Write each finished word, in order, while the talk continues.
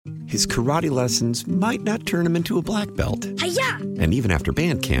his karate lessons might not turn him into a black belt. Hi-ya! And even after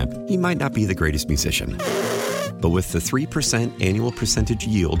band camp, he might not be the greatest musician. But with the 3% annual percentage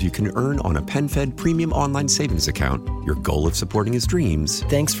yield you can earn on a PenFed premium online savings account, your goal of supporting his dreams...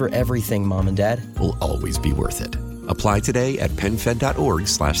 Thanks for everything, Mom and Dad. ...will always be worth it. Apply today at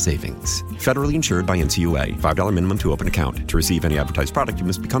PenFed.org/savings. Federally insured by NCUA. $5 minimum to open account. To receive any advertised product, you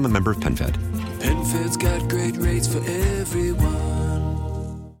must become a member of PenFed. PenFed's got great rates for everyone.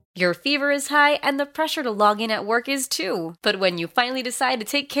 Your fever is high and the pressure to log in at work is too. But when you finally decide to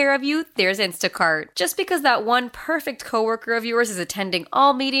take care of you, there's Instacart. Just because that one perfect coworker of yours is attending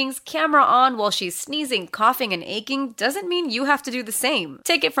all meetings, camera on while she's sneezing, coughing, and aching, doesn't mean you have to do the same.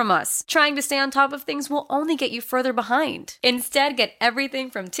 Take it from us. Trying to stay on top of things will only get you further behind. Instead, get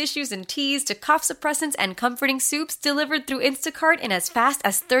everything from tissues and teas to cough suppressants and comforting soups delivered through Instacart in as fast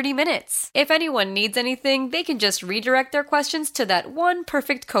as 30 minutes. If anyone needs anything, they can just redirect their questions to that one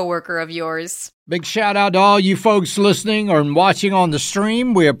perfect coworker of yours. Big shout out to all you folks listening or watching on the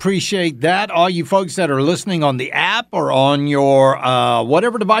stream. We appreciate that. All you folks that are listening on the app or on your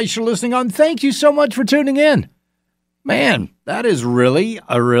whatever device you're listening on, thank you so much for tuning in. Man, that is really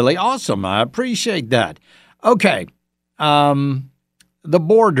awesome. I appreciate that. Okay, the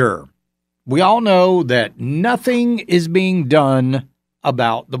border. We all know that nothing is being done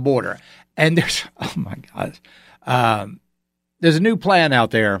about the border. And there's, oh my gosh, there's a new plan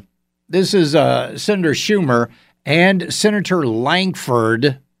out there. This is Senator Schumer and Senator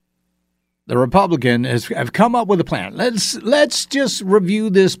Lankford, the Republican, have come up with a plan. Let's just review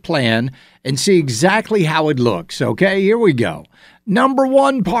this plan and see exactly how it looks. Okay, here we go. Number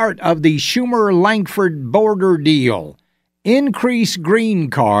one part of the Schumer-Lankford border deal: increase green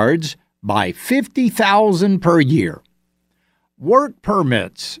cards by 50,000 per year. Work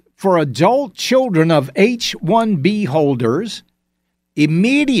permits for adult children of H-1B holders.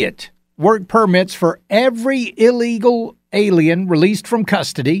 Immediate work permits for every illegal alien released from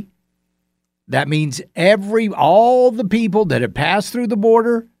custody. That means all the people that have passed through the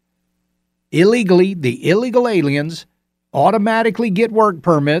border illegally, the illegal aliens, automatically get work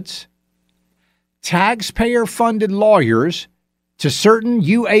permits. Taxpayer-funded lawyers to certain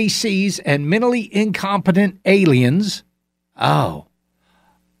UACs and mentally incompetent aliens. Oh,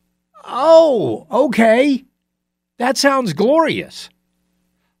 okay. That sounds glorious.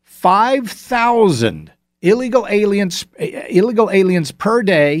 5,000 illegal aliens per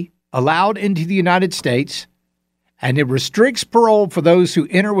day allowed into the United States, and it restricts parole for those who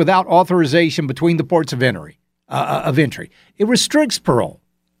enter without authorization between the ports of entry. It restricts parole,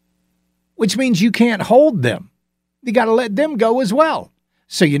 which means you can't hold them. You got to let them go as well.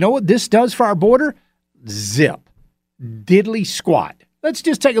 So you know what this does for our border? Zip. Diddly squat. Let's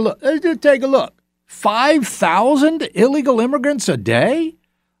just take a look. 5,000 illegal immigrants a day?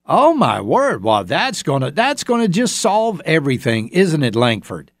 Oh my word. Well, that's gonna just solve everything, isn't it,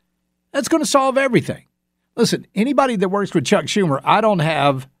 Lankford? That's gonna solve everything. Listen, anybody that works with Chuck Schumer,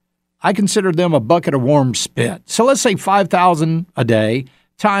 I consider them a bucket of warm spit. So let's say 5,000 a day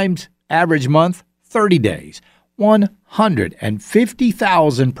times average month, 30 days,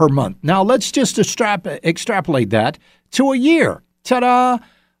 150,000 per month. Now let's just extrapolate that to a year. Ta-da!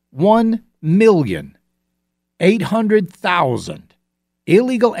 1,800,000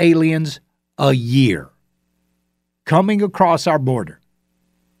 illegal aliens a year coming across our border.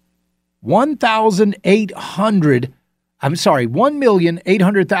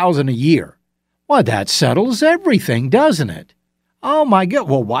 1,800,000 a year. Well, that settles everything, doesn't it? Oh, my God.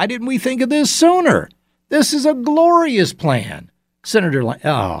 Well, why didn't we think of this sooner? This is a glorious plan. Senator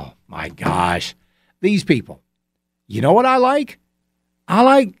oh, my gosh. These people. You know what I like? I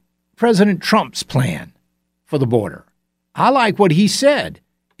like President Trump's plan for the border. I like what he said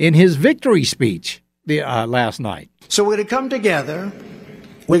in his victory speech last night. So we're going to come together.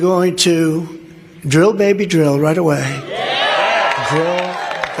 We're going to drill, baby, drill right away. Yeah. Drill,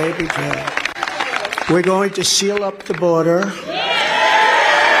 baby, drill. We're going to seal up the border.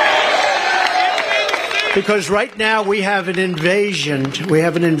 Because right now we have an invasion. We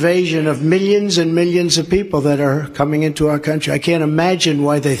have an invasion of millions and millions of people that are coming into our country. I can't imagine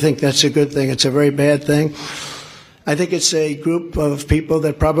why they think that's a good thing. It's a very bad thing. I think it's a group of people that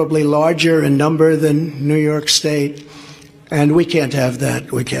are probably larger in number than New York State. And we can't have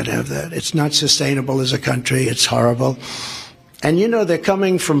that. We can't have that. It's not sustainable as a country. It's horrible. And, you know, they're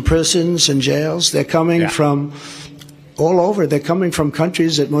coming from prisons and jails. They're coming from all over. They're coming from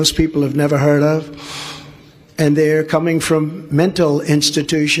countries that most people have never heard of. And they're coming from mental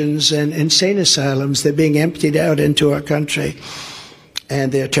institutions and insane asylums. They're being emptied out into our country.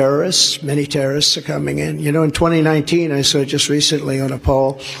 And they're terrorists. Many terrorists are coming in. You know, in 2019, I saw just recently on a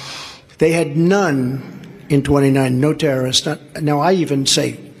poll They had none in 29, no terrorists. Now, I even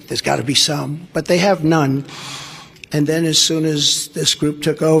say there's got to be some, but they have none. And then as soon as this group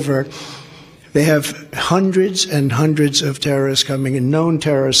took over, they have hundreds and hundreds of terrorists coming in, known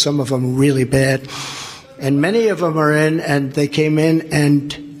terrorists, some of them really bad. And many of them are in, and they came in,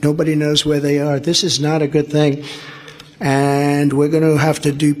 and nobody knows where they are. This is not a good thing. And we're going to have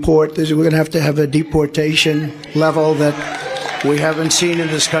to deport. We're going to have a deportation level that we haven't seen in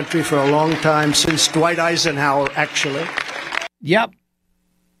this country for a long time, since Dwight Eisenhower, actually. Yep.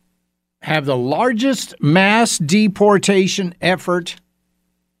 Have the largest mass deportation effort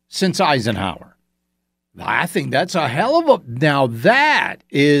since Eisenhower. I think that's a hell of a... Now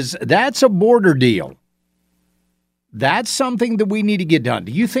that's a border deal. That's something that we need to get done.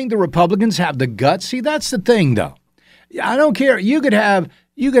 Do you think the Republicans have the guts? See, that's the thing, though. I don't care. You could have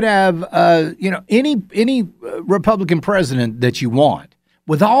any Republican president that you want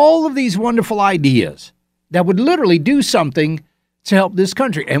with all of these wonderful ideas that would literally do something to help this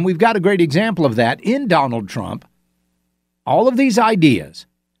country. And we've got a great example of that in Donald Trump. All of these ideas.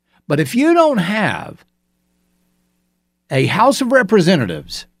 But if you don't have a House of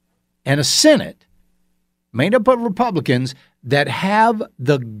Representatives and a Senate made up of Republicans that have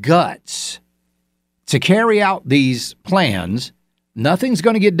the guts to carry out these plans, nothing's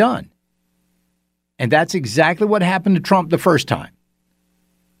going to get done. And that's exactly what happened to Trump the first time.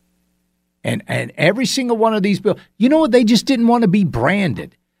 And every single one of these bills, you know what? They just didn't want to be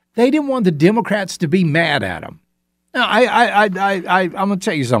branded. They didn't want the Democrats to be mad at them. Now, I'm going to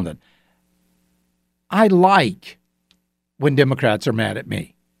tell you something. I like when Democrats are mad at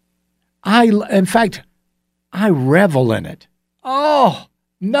me. In fact, I revel in it. Oh,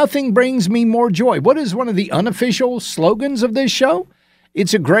 nothing brings me more joy. What is one of the unofficial slogans of this show?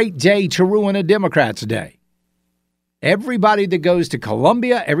 It's a great day to ruin a Democrat's day. Everybody that goes to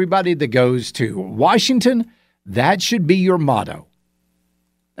Columbia, everybody that goes to Washington, that should be your motto.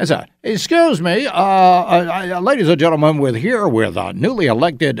 Excuse me, ladies and gentlemen, we're here with newly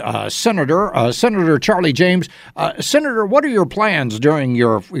elected Senator Charlie James. Senator, what are your plans during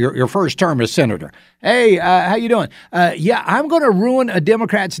your first term as senator? Hey, how you doing? Yeah, I'm going to ruin a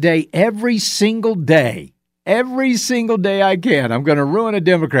Democrat's day every single day. Every single day I can. I'm going to ruin a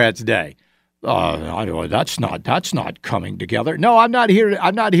Democrat's day. That's not coming together. No, I'm not here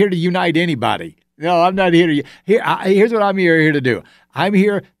to unite anybody. No, I'm not here to. Here's what I'm here to do. I'm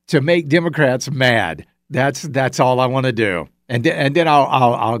here to make Democrats mad. That's all I want to do, and then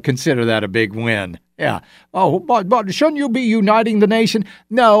I'll consider that a big win. Yeah. Oh, but shouldn't you be uniting the nation?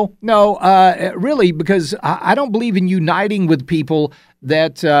 No, really, because I don't believe in uniting with people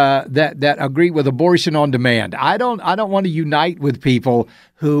that agree with abortion on demand. I don't want to unite with people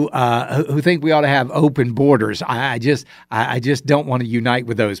who think we ought to have open borders. I just don't want to unite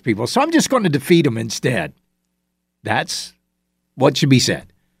with those people. So I'm just going to defeat them instead. That's what should be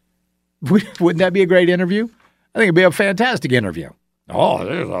said. Wouldn't that be a great interview? I think it'd be a fantastic interview. Oh,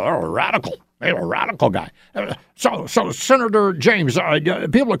 they're radical. They're a radical guy. So Senator James,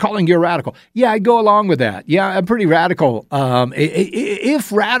 people are calling you a radical. Yeah, I'd go along with that. Yeah, I'm pretty radical.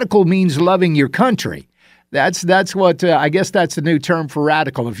 If radical means loving your country, that's what I guess that's the new term for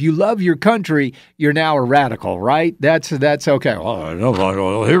radical. If you love your country, you're now a radical, right? That's okay.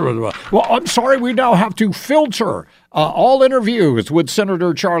 Well, I'm sorry, we now have to filter all interviews with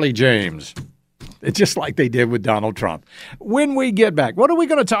Senator Charlie James. It's just like they did with Donald Trump. When we get back, what are we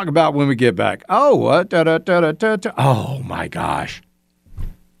going to talk about when we get back? Oh, my gosh.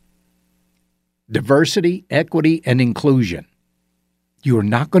 Diversity, equity, and inclusion. You are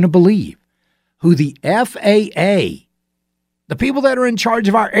not going to believe who the FAA, the people that are in charge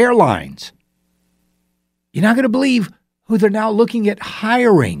of our airlines, you're not going to believe who they're now looking at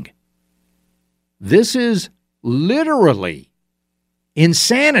hiring. This is literally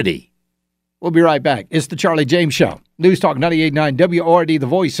insanity. We'll be right back. It's the Charlie James Show. News Talk 98.9 WORD, the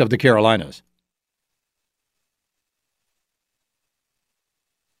voice of the Carolinas.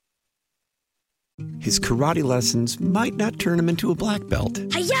 His karate lessons might not turn him into a black belt.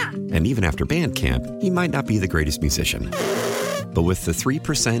 Hi-ya! And even after band camp, he might not be the greatest musician. But with the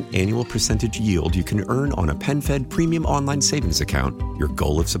 3% annual percentage yield you can earn on a PenFed premium online savings account, your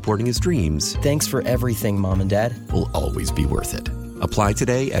goal of supporting his dreams... Thanks for everything, Mom and Dad. ...will always be worth it. Apply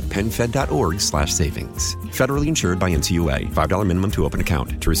today at PenFed.org/savings. Federally insured by NCUA. $5 minimum to open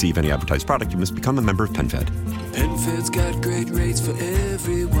account. To receive any advertised product, you must become a member of PenFed. PenFed's got great rates for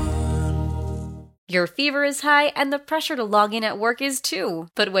everyone. Your fever is high and the pressure to log in at work is too.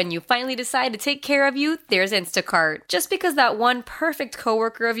 But when you finally decide to take care of you, there's Instacart. Just because that one perfect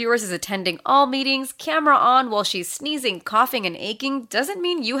coworker of yours is attending all meetings, camera on while she's sneezing, coughing, and aching, doesn't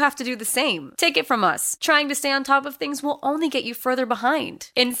mean you have to do the same. Take it from us. Trying to stay on top of things will only get you further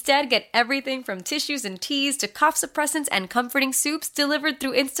behind. Instead, get everything from tissues and teas to cough suppressants and comforting soups delivered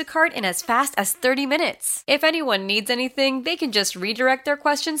through Instacart in as fast as 30 minutes. If anyone needs anything, they can just redirect their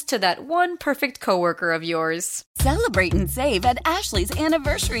questions to that one perfect coworker of yours. Celebrate and save at Ashley's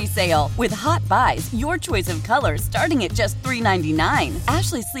Anniversary Sale. With Hot Buys, your choice of colors starting at just $3.99.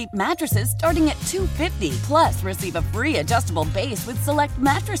 Ashley Sleep mattresses starting at $2.50. Plus, receive a free adjustable base with select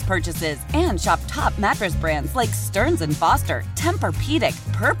mattress purchases. And shop top mattress brands like Stearns & Foster,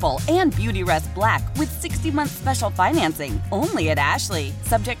 Tempur-Pedic, Purple, and Beautyrest Black with 60-month special financing. Only at Ashley.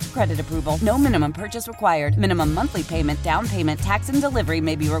 Subject to credit approval. No minimum purchase required. Minimum monthly payment, down payment, tax, and delivery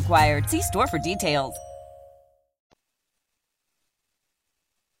may be required. See store for details.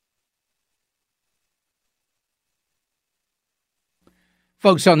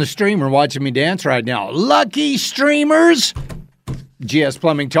 Folks on the stream are watching me dance right now. Lucky streamers! GS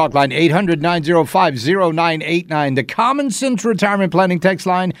Plumbing Talk Line, 800-905-0989. The Common Sense Retirement Planning text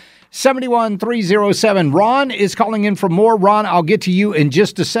line, 71307. Ron is calling in for more. Ron, I'll get to you in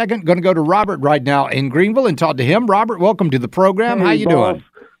just a second. Going to go to Robert right now in Greenville and talk to him. Robert, welcome to the program. Hey, how you boss.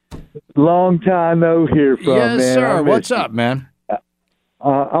 doing? Long time no hear from, yes, man. sir. What's up, man?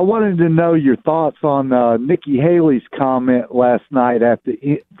 I wanted to know your thoughts on Nikki Haley's comment last night at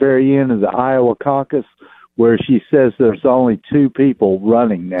the very end of the Iowa caucus where she says there's only two people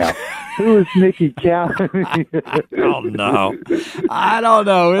running now. Who is Nikki Haley? Oh, no. I don't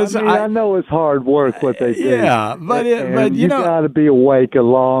know. I know it's hard work what they do. Yeah, but you know, got to be awake a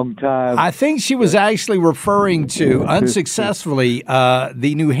long time. I think she was actually referring to, unsuccessfully,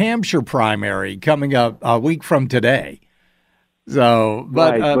 the New Hampshire primary coming up a week from today. So,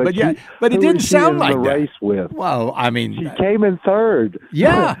 but it didn't sound like that. Race with? Well, I mean, she came in third.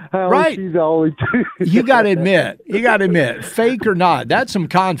 Yeah, right. She's the only two. You got to admit, fake or not, that's some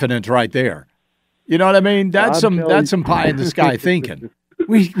confidence right there. You know what I mean? That's some pie in the sky thinking.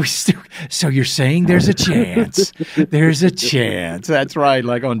 We still. So you're saying there's a chance? There's a chance. That's right.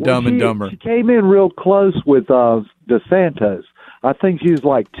 Like on Dumb and Dumber. She came in real close with DeSantis. I think she was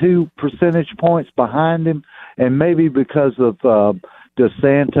like 2 percentage points behind him. And maybe because of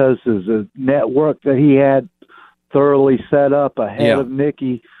DeSantis' network that he had thoroughly set up ahead of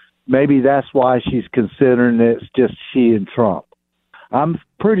Nikki, maybe that's why she's considering it's just she and Trump. I'm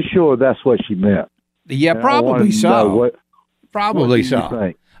pretty sure that's what she meant. Yeah, and probably so. Probably so.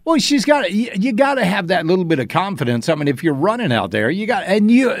 Think? Well, you got to have that little bit of confidence. I mean, if you're running out there,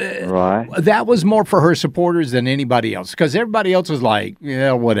 right. That was more for her supporters than anybody else, because everybody else was like,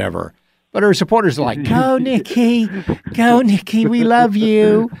 yeah, whatever. But her supporters are like, go, Nikki. Go, Nikki. We love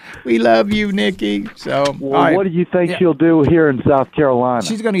you. We love you, Nikki. So, well, what do you think she'll do here in South Carolina?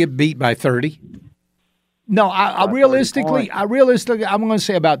 She's going to get beat by 30. No, I realistically, I'm going to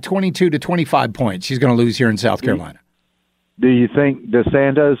say about 22 to 25 points. She's going to lose here in South Carolina. Do you think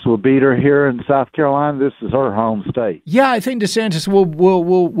DeSantis will beat her here in South Carolina? This is her home state. Yeah, I think DeSantis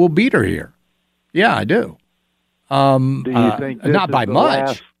will beat her here. Yeah, I do. Do you think this not is by the much?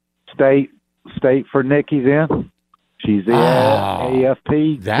 Last state for Nikki then? She's the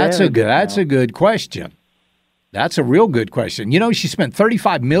AFP. That's a good question. That's a real good question. You know, she spent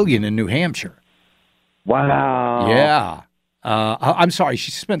 $35 million in New Hampshire. Wow. Yeah. I'm sorry.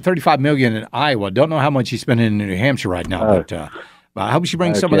 She spent $35 million in Iowa. Don't know how much she's spending in New Hampshire right now, but I hope she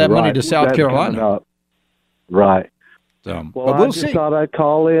brings some of that money to South Carolina. Right. So, well, but we'll I just see. thought I'd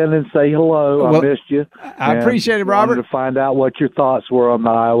call in and say hello. I missed you. I appreciate it, Robert. Wanted to find out what your thoughts were on the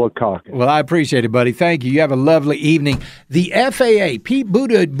Iowa caucus. Well, I appreciate it, buddy. Thank you. You have a lovely evening. The FAA, Pete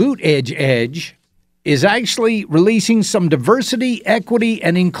Buttigieg, is actually releasing some diversity, equity,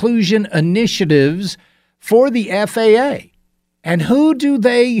 and inclusion initiatives for the FAA. And who do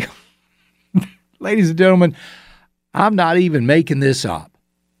they, ladies and gentlemen, I'm not even making this up.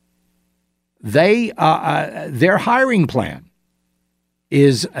 Their hiring plan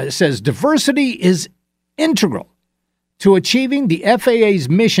says diversity is integral to achieving the FAA's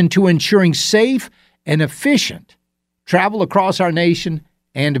mission to ensuring safe and efficient travel across our nation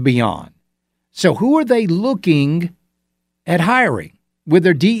and beyond. So who are they looking at hiring with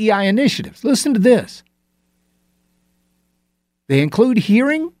their DEI initiatives? Listen to this. They include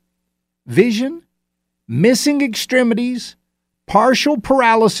hearing, vision, missing extremities, partial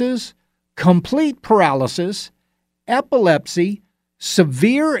paralysis, complete paralysis, epilepsy,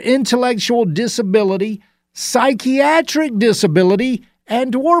 severe intellectual disability, psychiatric disability,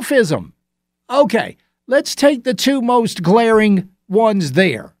 and dwarfism. Okay, let's take the two most glaring ones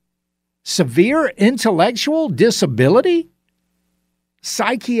there. Severe intellectual disability?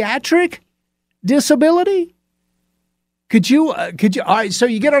 Psychiatric disability? Could you, all right, so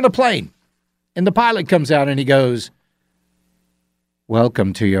you get on a plane and the pilot comes out and he goes,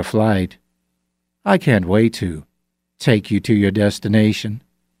 "Welcome to your flight. I can't wait to take you to your destination.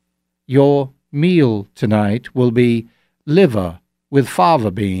 Your meal tonight will be liver with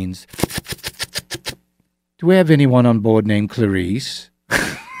fava beans. Do we have anyone on board named Clarice?"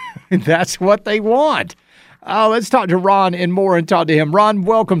 That's what they want. Oh, let's talk to Ron and more and talk to him. Ron,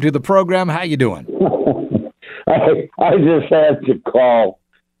 welcome to the program. How you doing? I just had to call.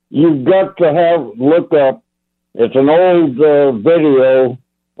 You've got to look up. It's an old video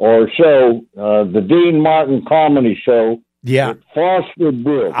or show, the Dean Martin comedy show. Yeah. With Foster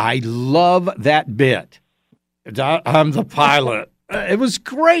Brooks. I love that bit. I'm the pilot. It was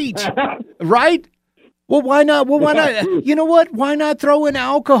great, right? Well, why not? Well, why not? You know what? Why not throw in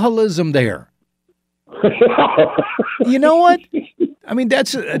alcoholism there? You know what? I mean,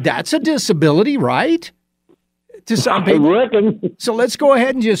 that's a disability, right? To some people. I reckon. So let's go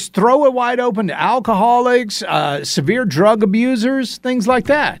ahead and just throw it wide open to alcoholics, severe drug abusers, things like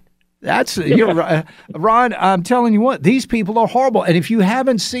that. You're Ron, I'm telling you what, these people are horrible. And if you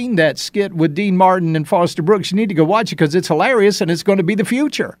haven't seen that skit with Dean Martin and Foster Brooks, you need to go watch it because it's hilarious and it's going to be the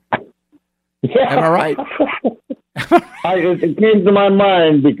future. Yeah. Am I right? It came to my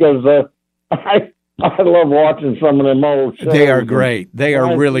mind because I love watching some of them old shows. They are great. They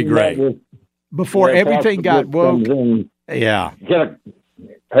are really great. Before everything got woke. Yeah.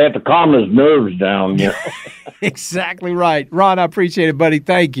 Had to calm his nerves down. Yeah. Exactly right. Ron, I appreciate it, buddy.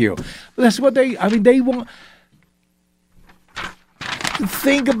 Thank you. That's what they want.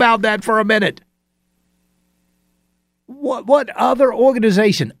 Think about that for a minute. What other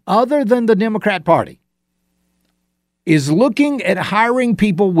organization other than the Democrat Party is looking at hiring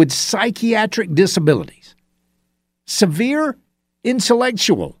people with psychiatric disabilities, severe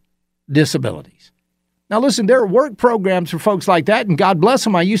intellectual disabilities? Now, listen, there are work programs for folks like that, and God bless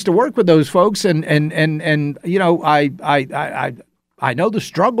them. I used to work with those folks, and you know, I know the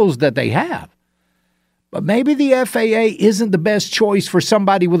struggles that they have. But maybe the FAA isn't the best choice for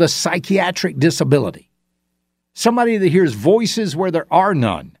somebody with a psychiatric disability, somebody that hears voices where there are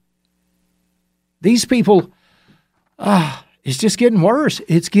none. These people, it's just getting worse.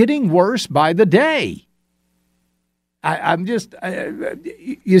 It's getting worse by the day. I'm just,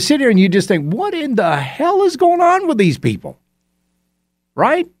 you sit here and you just think, what in the hell is going on with these people?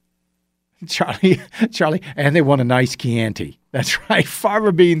 Right? Charlie, and they want a nice Chianti. That's right.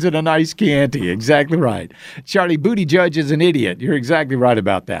 Fava beans and a nice Chianti. Exactly right. Charlie, Buttigieg is an idiot. You're exactly right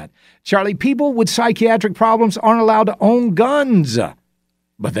about that. Charlie, people with psychiatric problems aren't allowed to own guns,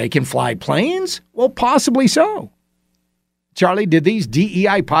 but they can fly planes? Well, possibly so. Charlie, did these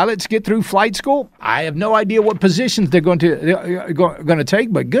DEI pilots get through flight school? I have no idea what positions they're going to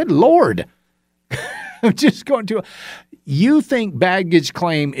take, but good Lord. I'm just going to. You think baggage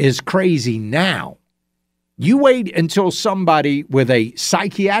claim is crazy now. You wait until somebody with a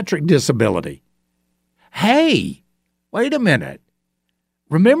psychiatric disability. Hey, wait a minute.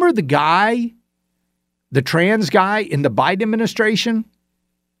 Remember the guy, the trans guy in the Biden administration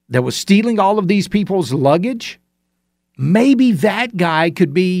that was stealing all of these people's luggage? Maybe that guy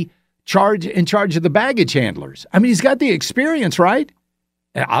could be in charge of the baggage handlers. I mean, he's got the experience, right?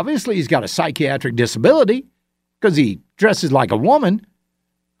 And obviously, he's got a psychiatric disability because he dresses like a woman.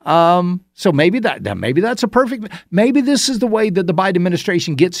 So maybe that's a perfect. Maybe this is the way that the Biden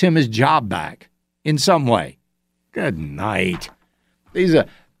administration gets him his job back in some way. Good night.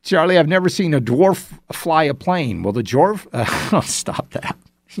 Charlie, I've never seen a dwarf fly a plane. Well, the dwarf. Stop that.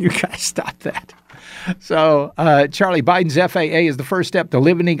 You guys stop that. So, Charlie, Biden's FAA is the first step to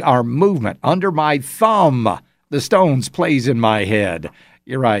limiting our movement. Under my thumb, the Stones plays in my head.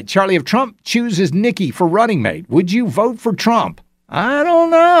 You're right. Charlie, if Trump chooses Nikki for running mate, would you vote for Trump? I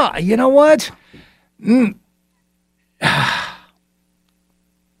don't know. You know what?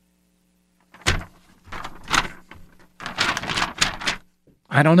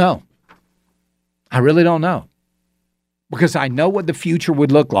 I don't know. I really don't know. Because I know what the future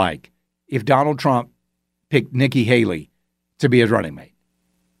would look like if Donald Trump picked Nikki Haley to be his running mate.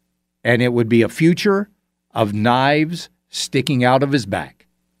 And it would be a future of knives sticking out of his back.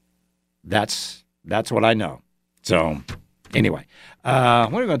 That's what I know. So, anyway, what are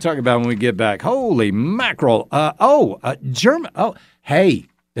we going to talk about when we get back? Holy mackerel. German. Oh, hey,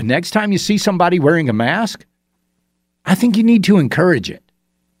 the next time you see somebody wearing a mask, I think you need to encourage it.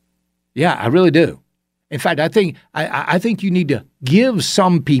 Yeah, I really do. In fact, I think you need to give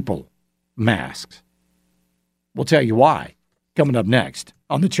some people masks. We'll tell you why. Coming up next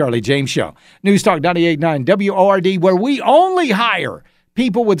on The Charlie James Show. News Talk 98.9 WORD, where we only hire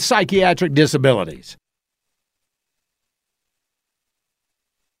people with psychiatric disabilities.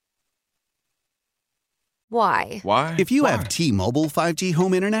 Why? Why? If you have T-Mobile 5G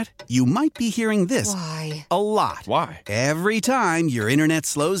home internet, you might be hearing this Why? a lot. Why? Every time your internet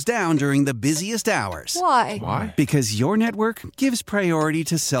slows down during the busiest hours. Why? Why? Because your network gives priority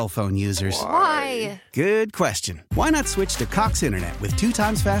to cell phone users. Why? Good question. Why not switch to Cox Internet with 2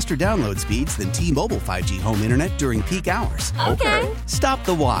 times faster download speeds than T-Mobile 5G home internet during peak hours? Okay. Stop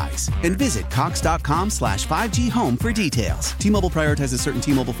the whys and visit cox.com/5G home for details. T-Mobile prioritizes certain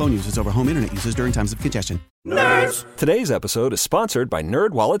T-Mobile phone users over home internet users during times of congestion. Nerds! Today's episode is sponsored by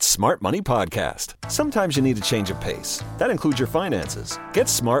NerdWallet's Smart Money Podcast. Sometimes you need a change of pace. That includes your finances. Get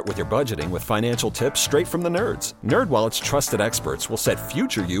smart with your budgeting with financial tips straight from the nerds. NerdWallet's trusted experts will set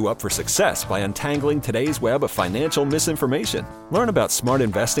future you up for success by untangling today's web of financial misinformation. Learn about smart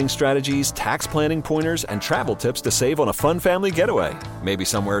investing strategies, tax planning pointers, and travel tips to save on a fun family getaway. Maybe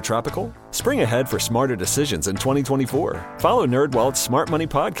somewhere tropical? Spring ahead for smarter decisions in 2024. Follow NerdWallet's Smart Money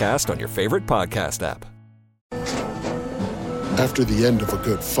Podcast on your favorite podcast app. After the end of a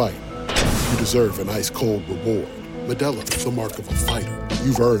good fight, you deserve an ice-cold reward. Modelo is the mark of a fighter.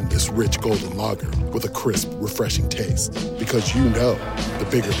 You've earned this rich golden lager with a crisp, refreshing taste. Because you know, the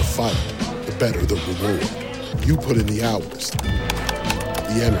bigger the fight, the better the reward. You put in the hours,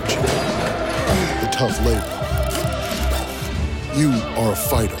 the energy, the tough labor. You are a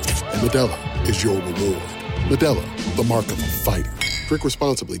fighter, and Modelo is your reward. Modelo, the mark of a fighter. Drink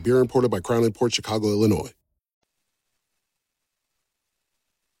responsibly. Beer imported by Crown Imports, Chicago, Illinois.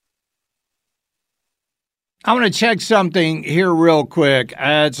 I want to check something here real quick.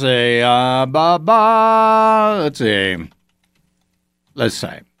 Let's say, I'm going to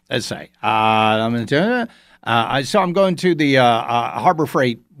so I'm going to the Harbor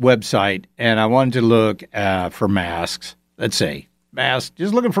Freight website, and I wanted to look for masks. Let's see. Masks.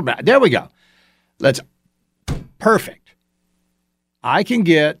 Just looking for masks. There we go. Perfect. I can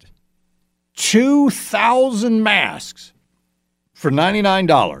get 2,000 masks for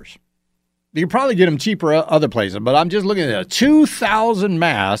 $99. You probably get them cheaper other places, but I'm just looking at 2,000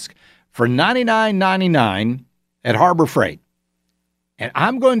 masks for $99.99 at Harbor Freight. And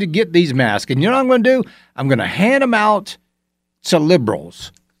I'm going to get these masks, and you know what I'm going to do? I'm going to hand them out to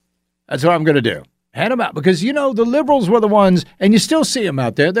liberals. That's what I'm going to do. Hand them out, because, you know, the liberals were the ones, and you still see them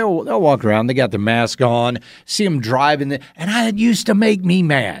out there. They'll walk around. They got the mask on, see them driving, and it used to make me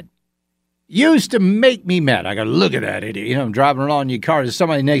mad. I got to look at that idiot. You know, I'm driving around in your car. There's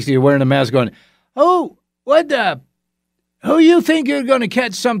somebody next to you wearing a mask going, oh, who you think you're going to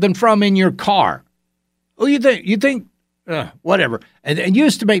catch something from in your car? Who you think? Whatever. And it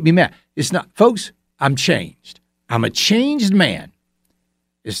used to make me mad. It's not, folks, I'm changed. I'm a changed man.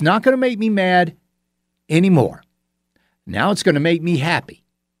 It's not going to make me mad anymore. Now it's going to make me happy.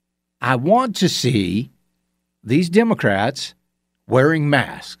 I want to see these Democrats wearing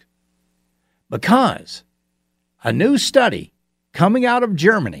masks. Because a new study coming out of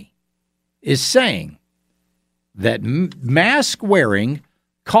Germany is saying that mask wearing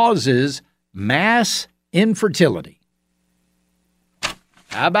causes mass infertility.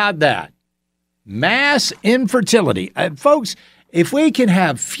 How about that? Mass infertility. Folks, if we can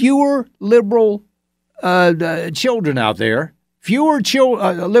have fewer liberal children out there, fewer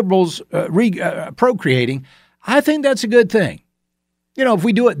liberals procreating, I think that's a good thing. You know, if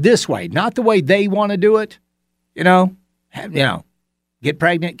we do it this way, not the way they want to do it, get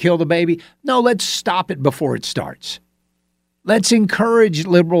pregnant, kill the baby. No, let's stop it before it starts. Let's encourage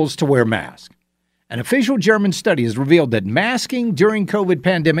liberals to wear masks. An official German study has revealed that masking during COVID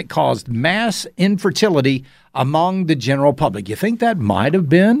pandemic caused mass infertility among the general public. You think that might have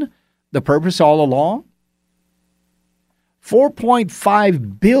been the purpose all along?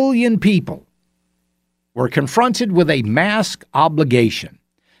 4.5 billion people were confronted with a mask obligation.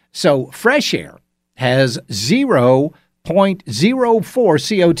 So fresh air has 0.04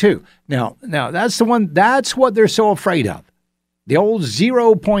 CO2. Now that's what they're so afraid of. The old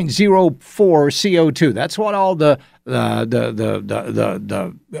 0.04 CO2. That's what all the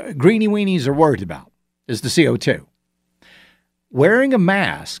greenie weenies are worried about, is the CO2. Wearing a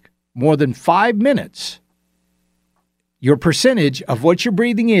mask more than 5 minutes, your percentage of what you're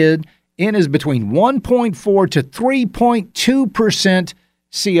breathing in is between 1.4 to 3.2%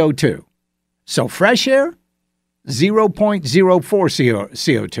 CO2. So fresh air, 0.04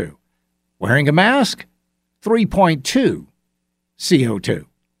 CO2. Wearing a mask, 3.2 CO2.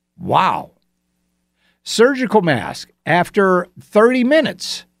 Wow. Surgical mask, after 30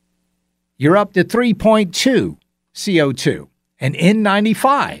 minutes, you're up to 3.2 CO2. An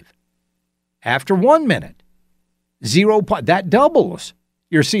N95, after 1 minute, that doubles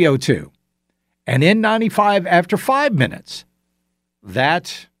your CO2. An N95 after 5 minutes,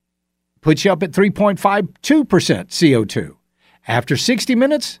 that puts you up at 3.52% CO2. After 60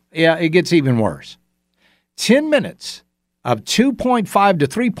 minutes, it gets even worse. 10 minutes of 2.5 to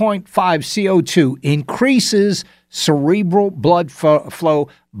 3.5 CO2 increases cerebral blood flow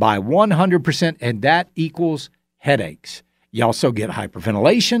by 100%, and that equals headaches. You also get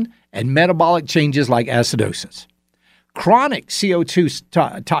hyperventilation and metabolic changes like acidosis. Chronic CO2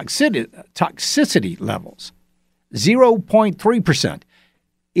 toxicity levels, 0.3%.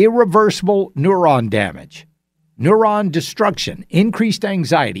 Irreversible neuron damage, neuron destruction, increased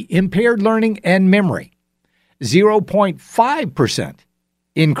anxiety, impaired learning and memory, 0.5%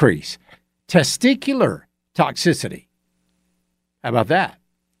 increase. Testicular toxicity. How about that?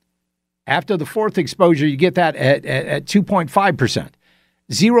 After the fourth exposure, you get that at 2.5%.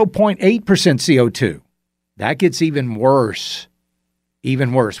 0.8% CO2. That gets even worse.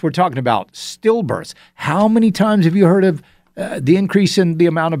 Even worse. We're talking about stillbirths. How many times have you heard of the increase in the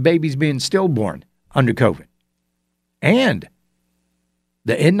amount of babies being stillborn under COVID? And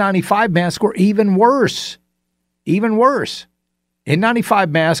the N95 masks were even worse. Even worse. N95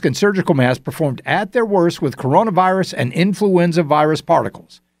 mask and surgical masks performed at their worst with coronavirus and influenza virus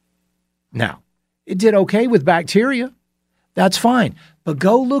particles. Now, it did okay with bacteria. That's fine. But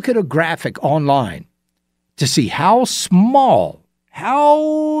go look at a graphic online to see how small,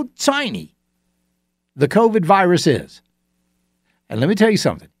 how tiny the COVID virus is. And let me tell you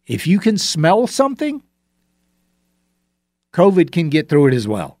something. If you can smell something, COVID can get through it as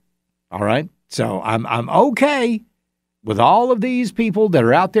well. All right? So I'm okay with all of these people that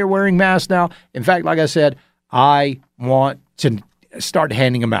are out there wearing masks now. In fact, like I said, I want to start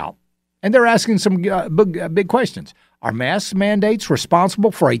handing them out. And they're asking some big questions. Are mask mandates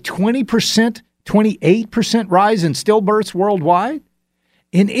responsible for a 20%, 28% rise in stillbirths worldwide?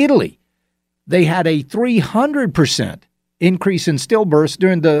 In Italy, they had a 300% increase in stillbirths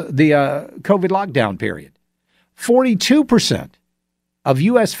during the COVID lockdown period. 42% of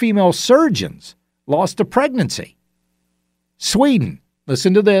U.S. female surgeons lost a pregnancy. Sweden,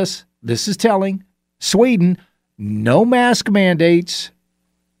 listen to this. This is telling. Sweden, no mask mandates,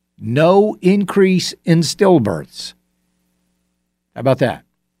 no increase in stillbirths. How about that?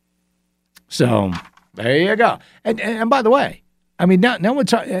 So there you go. And by the way, I mean, now we're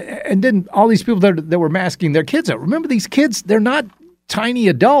talking, and then all these people that were masking their kids out. Remember, these kids, they're not tiny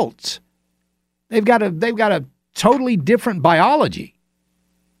adults. They've got a totally different biology.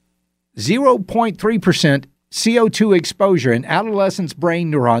 0.3% CO2 exposure in adolescents' brain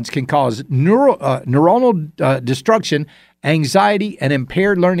neurons can cause neuronal destruction, anxiety, and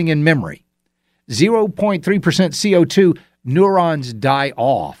impaired learning and memory. 0.3% CO2, neurons die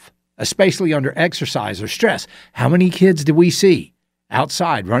off, especially under exercise or stress. How many kids do we see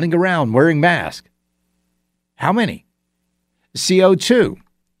outside running around wearing masks? How many? CO2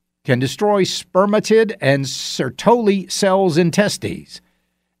 can destroy spermatid and Sertoli cells in testes.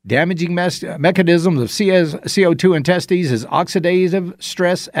 Damaging mechanisms of CO2 in testes is oxidative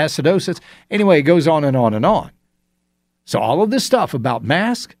stress, acidosis. Anyway, it goes on and on and on. So all of this stuff about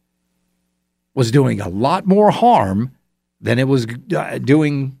masks was doing a lot more harm than it was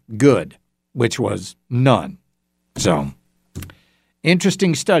doing good, which was none. So,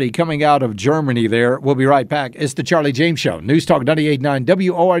 interesting study coming out of Germany there. We'll be right back. It's the Charlie James Show. News Talk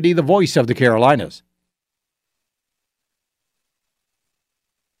 98.9 WORD, the voice of the Carolinas.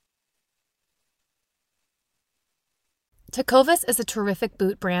 Tecovas is a terrific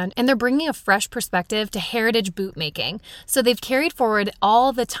boot brand, and they're bringing a fresh perspective to heritage boot making. So they've carried forward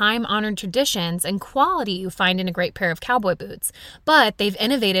all the time-honored traditions and quality you find in a great pair of cowboy boots, but they've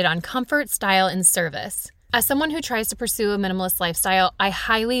innovated on comfort, style, and service. As someone who tries to pursue a minimalist lifestyle, I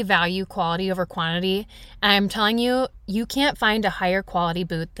highly value quality over quantity, and I'm telling you, you can't find a higher quality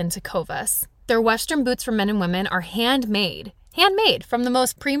boot than Tecovas. Their Western boots for men and women are handmade from the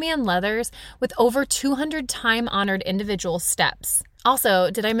most premium leathers with over 200 time-honored individual steps.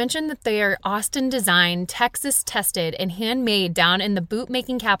 Also, did I mention that they are Austin-designed, Texas-tested, and handmade down in the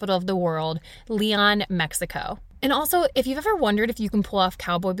boot-making capital of the world, Leon, Mexico. And also, if you've ever wondered if you can pull off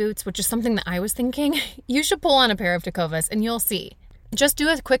cowboy boots, which is something that I was thinking, you should pull on a pair of Tecovas and you'll see. Just do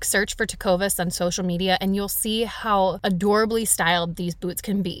a quick search for Tecovas on social media and you'll see how adorably styled these boots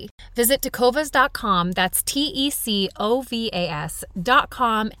can be. Visit tecovas.com, that's TECOVAS.com,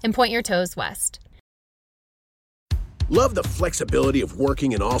 and point your toes west. Love the flexibility of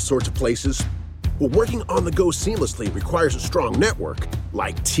working in all sorts of places? Well, working on the go seamlessly requires a strong network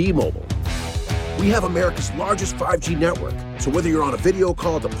like T-Mobile. We have America's largest 5G network. So whether you're on a video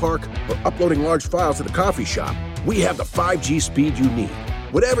call at the park or uploading large files at a coffee shop, we have the 5G speed you need.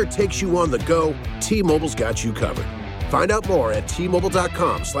 Whatever takes you on the go, T-Mobile's got you covered. Find out more at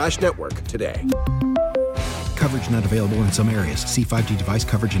T-Mobile.com/network today. Coverage not available in some areas. See 5G device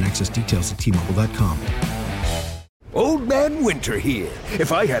coverage and access details at T-Mobile.com. Old Man Winter here.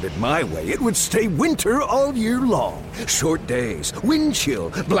 If I had it my way, it would stay winter all year long. Short days, wind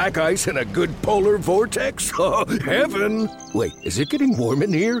chill, black ice, and a good polar vortex. Oh, heaven. Wait, is it getting warm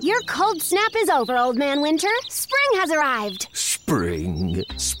in here? Your cold snap is over, Old Man Winter. Spring has arrived. Spring.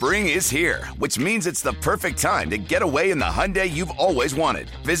 Spring is here, which means it's the perfect time to get away in the Hyundai you've always wanted.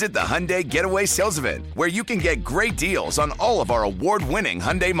 Visit the Hyundai Getaway Sales Event, where you can get great deals on all of our award-winning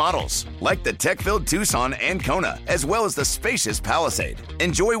Hyundai models, like the tech-filled Tucson and Kona, as well as the spacious Palisade.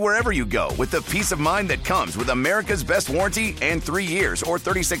 Enjoy wherever you go with the peace of mind that comes with America's best warranty and 3 years or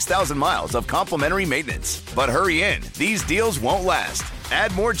 36,000 miles of complimentary maintenance. But hurry in, these deals won't last.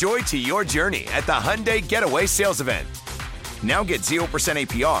 Add more joy to your journey at the Hyundai Getaway Sales Event. Now get 0%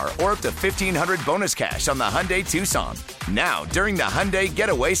 APR or up to $1,500 bonus cash on the Hyundai Tucson. Now, during the Hyundai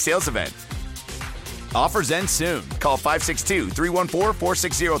Getaway Sales Event. Offers end soon. Call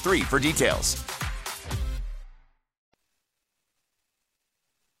 562-314-4603 for details.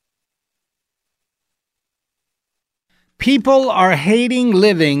 People are hating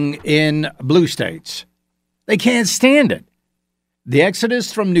living in blue states. They can't stand it. The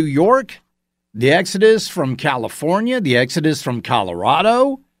exodus from New York, the exodus from California, the exodus from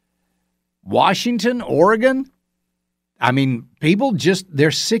Colorado, Washington, Oregon. I mean, people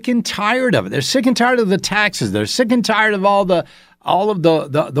they're sick and tired of it. They're sick and tired of the taxes. They're sick and tired of all of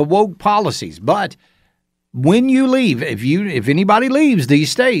the woke policies. But when you leave, if anybody leaves these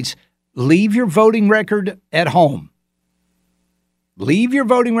states, leave your voting record at home. Leave your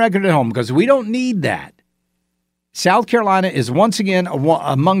voting record at home because we don't need that. South Carolina is once again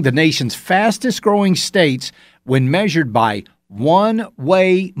among the nation's fastest growing states when measured by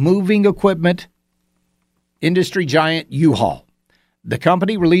one-way moving equipment industry giant U-Haul. The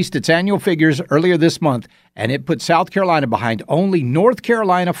company released its annual figures earlier this month, and it put South Carolina behind only North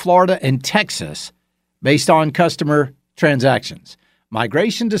Carolina, Florida, and Texas based on customer transactions.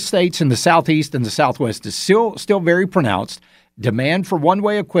 Migration to states in the Southeast and the Southwest is still very pronounced. Demand for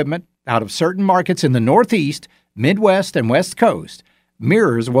one-way equipment out of certain markets in the Northeast, Midwest, and West Coast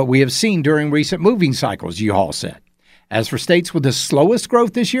mirrors what we have seen during recent moving cycles, U-Haul said. As for states with the slowest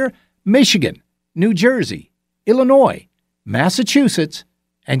growth this year, Michigan, New Jersey, Illinois, Massachusetts,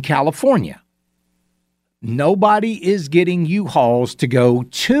 and California. Nobody is getting U-Hauls to go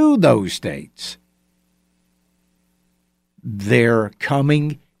to those states. They're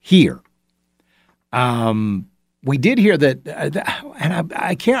coming here. We did hear that, and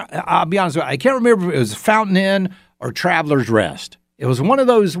I'll be honest with you, I can't remember if it was Fountain Inn or Travelers Rest. It was one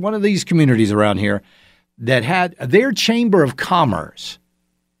of these communities around here that had their Chamber of Commerce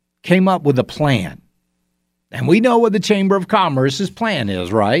came up with a plan. And we know what the Chamber of Commerce's plan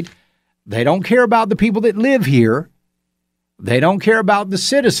is, right? They don't care about the people that live here. They don't care about the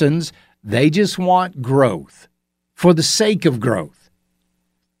citizens. They just want growth for the sake of growth.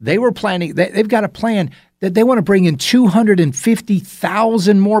 They were planning, they've got a plan that they want to bring in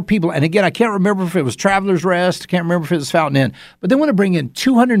 250,000 more people. And again, I can't remember if it was Travelers Rest. I can't remember if it was Fountain Inn. But they want to bring in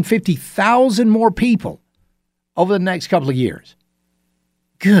 250,000 more people over the next couple of years.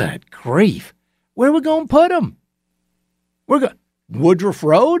 Good grief. Where are we going to put them? Woodruff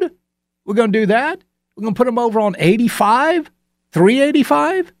Road? We're going to do that? We're going to put them over on 85?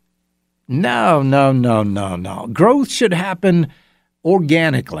 385? No. Growth should happen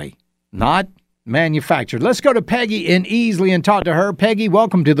organically, not manufactured. Let's go to Peggy in Easley and talk to her. Peggy,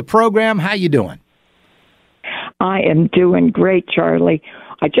 welcome to the program. How you doing? I am doing great, Charlie.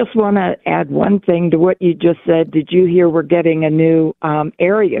 I just want to add one thing to what you just said. Did you hear we're getting a new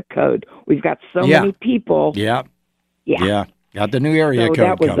area code? We've got so many people. Yeah. Got the new area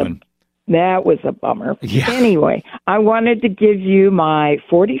code coming. That was a bummer. Yeah. Anyway, I wanted to give you my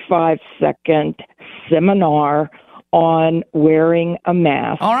 45-second seminar on wearing a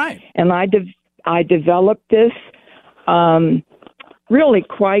mask. All right. And I developed this really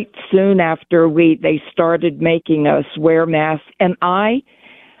quite soon after they started making us wear masks. And I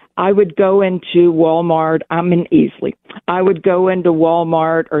would go into Walmart. I'm in Easley. I would go into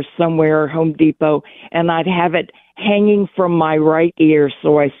Walmart or somewhere, Home Depot, and I'd have it hanging from my right ear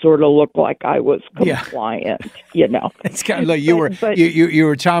so I sort of looked like I was compliant, you know. It's kind of like you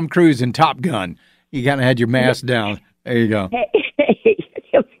were Tom Cruise in Top Gun. You kind of had your mask down. There you go.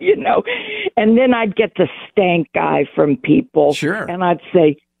 You know, and then I'd get the stank eye from people. Sure. And I'd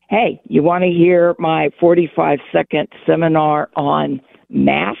say, hey, you want to hear my 45-second seminar on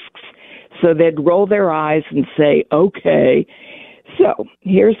masks? So they'd roll their eyes and say, okay. So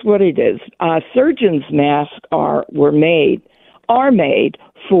here's what it is. Surgeons' masks are made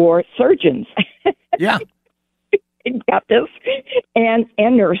for surgeons. Yeah. Got this? And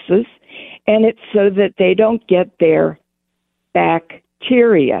nurses. And it's so that they don't get their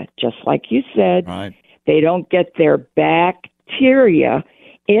bacteria, just like you said. Right. They don't get their bacteria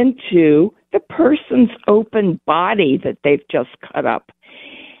into the person's open body that they've just cut up.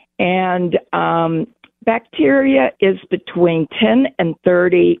 And bacteria is between 10 and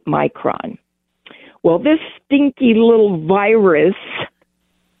 30 micron. Well, this stinky little virus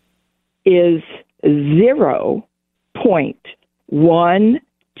is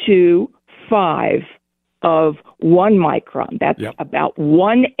 0.125 of 1 micron. That's about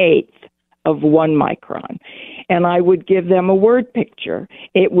 1/8 of 1 micron. And I would give them a word picture.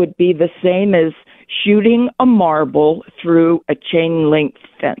 It would be the same as shooting a marble through a chain link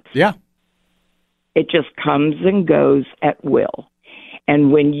fence. Yeah. It just comes and goes at will.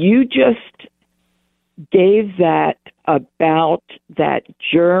 And when you just gave that about that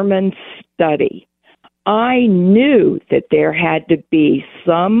German study, I knew that there had to be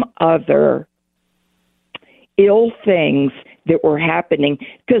some other ill things that were happening,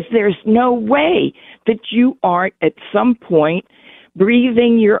 because there's no way that you aren't at some point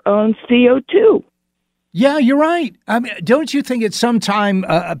breathing your own CO2. Yeah, you're right. I mean, don't you think at some time,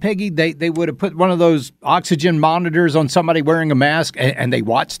 Peggy, they would have put one of those oxygen monitors on somebody wearing a mask and they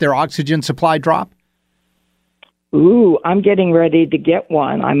watched their oxygen supply drop? Ooh, I'm getting ready to get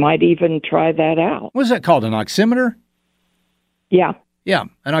one. I might even try that out. What's that called, an oximeter? Yeah. Yeah,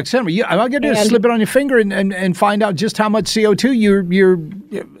 an oximeter. Yeah, all I got to do is slip it on your finger and find out just how much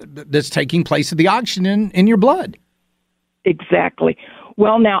CO2 that's taking place of the oxygen in your blood. Exactly.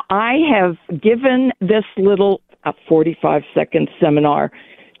 Well, now I have given this little 45-second seminar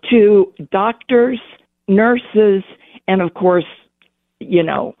to doctors, nurses, and of course,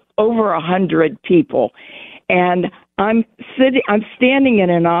 over 100 people. And I'm standing in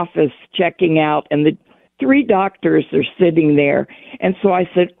an office checking out, and the 3 doctors are sitting there. And so I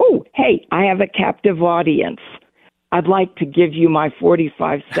said, oh, hey, I have a captive audience. I'd like to give you my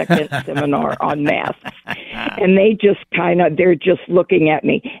 45-second seminar on masks. And they just they're just looking at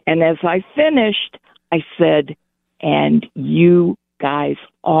me. And as I finished, I said, and you guys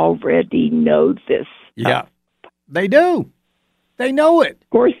already know this. Yeah, they do. They know it. Of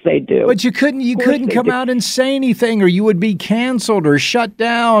course they do. But you couldn't come out and say anything, or you would be canceled or shut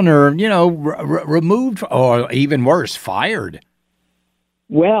down or, removed, or even worse, fired.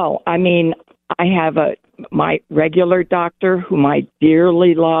 Well, I mean, I have my regular doctor whom I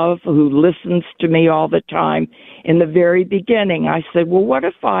dearly love, who listens to me all the time. In the very beginning, I said, well, what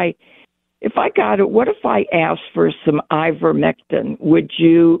if I asked for some ivermectin? Would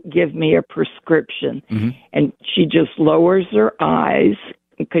you give me a prescription? Mm-hmm. And she just lowers her eyes,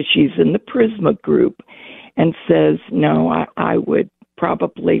 because she's in the Prisma group, and says, no, I would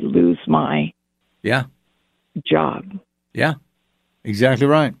probably lose my job. Yeah, exactly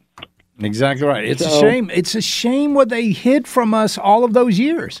right. Exactly right. It's a shame. It's a shame what they hid from us all of those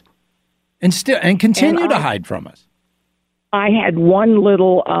years, and continue to hide from us. I had one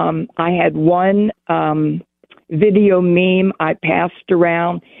little, video meme I passed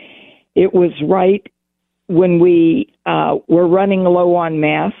around. It was right when we were running low on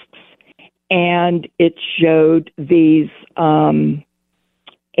masks, and it showed these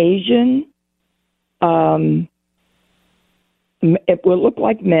Asian, it would look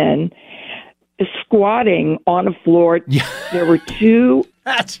like men, squatting on a floor. Yeah. There were two.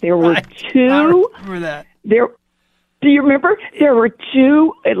 Were two. I remember that. Do you remember? There were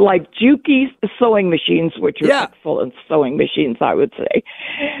 2 Juki's sewing machines, which are excellent sewing machines, I would say.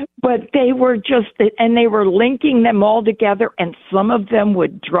 But they were and they were linking them all together, and some of them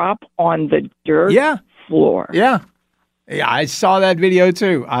would drop on the dirt floor. Yeah. Yeah, I saw that video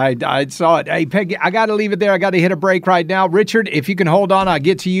too. I saw it. Hey, Peggy, I got to leave it there. I got to hit a break right now. Richard, if you can hold on, I'll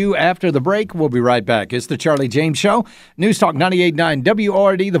get to you after the break. We'll be right back. It's the Charlie James Show. News Talk 98.9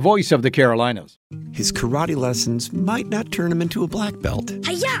 WORD, the voice of the Carolinas. His karate lessons might not turn him into a black belt.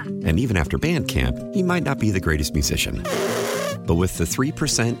 Hi-ya! And even after band camp, he might not be the greatest musician. But with the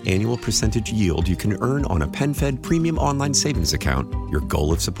 3% annual percentage yield you can earn on a PenFed premium online savings account, your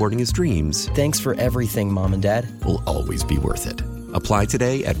goal of supporting his dreams... Thanks for everything, Mom and Dad. ...will always be worth it. Apply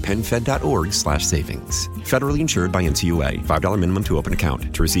today at PenFed.org/savings. Federally insured by NCUA. $5 minimum to open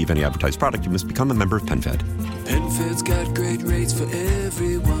account. To receive any advertised product, you must become a member of PenFed. PenFed's got great rates for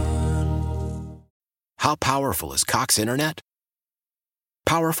everyone. How powerful is Cox Internet?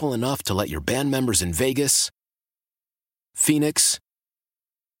 Powerful enough to let your band members in Vegas, Phoenix,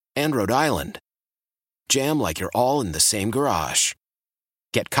 and Rhode Island jam like you're all in the same garage.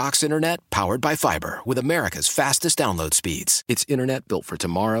 Get Cox Internet powered by fiber with America's fastest download speeds. It's internet built for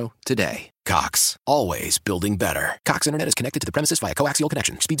tomorrow, today. Cox, always building better. Cox Internet is connected to the premises via coaxial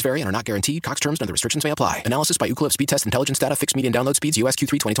connection. Speeds vary and are not guaranteed. Cox terms and other restrictions may apply. Analysis by Ookla of Speed Test Intelligence Data. Fixed median download speeds. US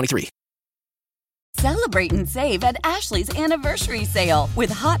Q3 2023. Celebrate and save at Ashley's Anniversary Sale. With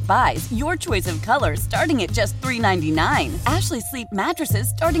Hot Buys, your choice of colors starting at just $3.99. Ashley Sleep mattresses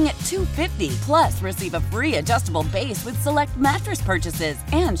starting at $2.50. Plus, receive a free adjustable base with select mattress purchases.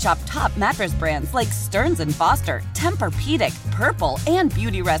 And shop top mattress brands like Stearns & Foster, Tempur-Pedic, Purple, and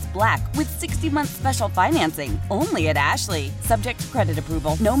Beautyrest Black with 60-month special financing. Only at Ashley. Subject to credit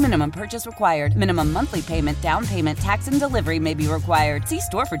approval. No minimum purchase required. Minimum monthly payment, down payment, tax, and delivery may be required. See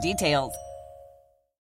store for details.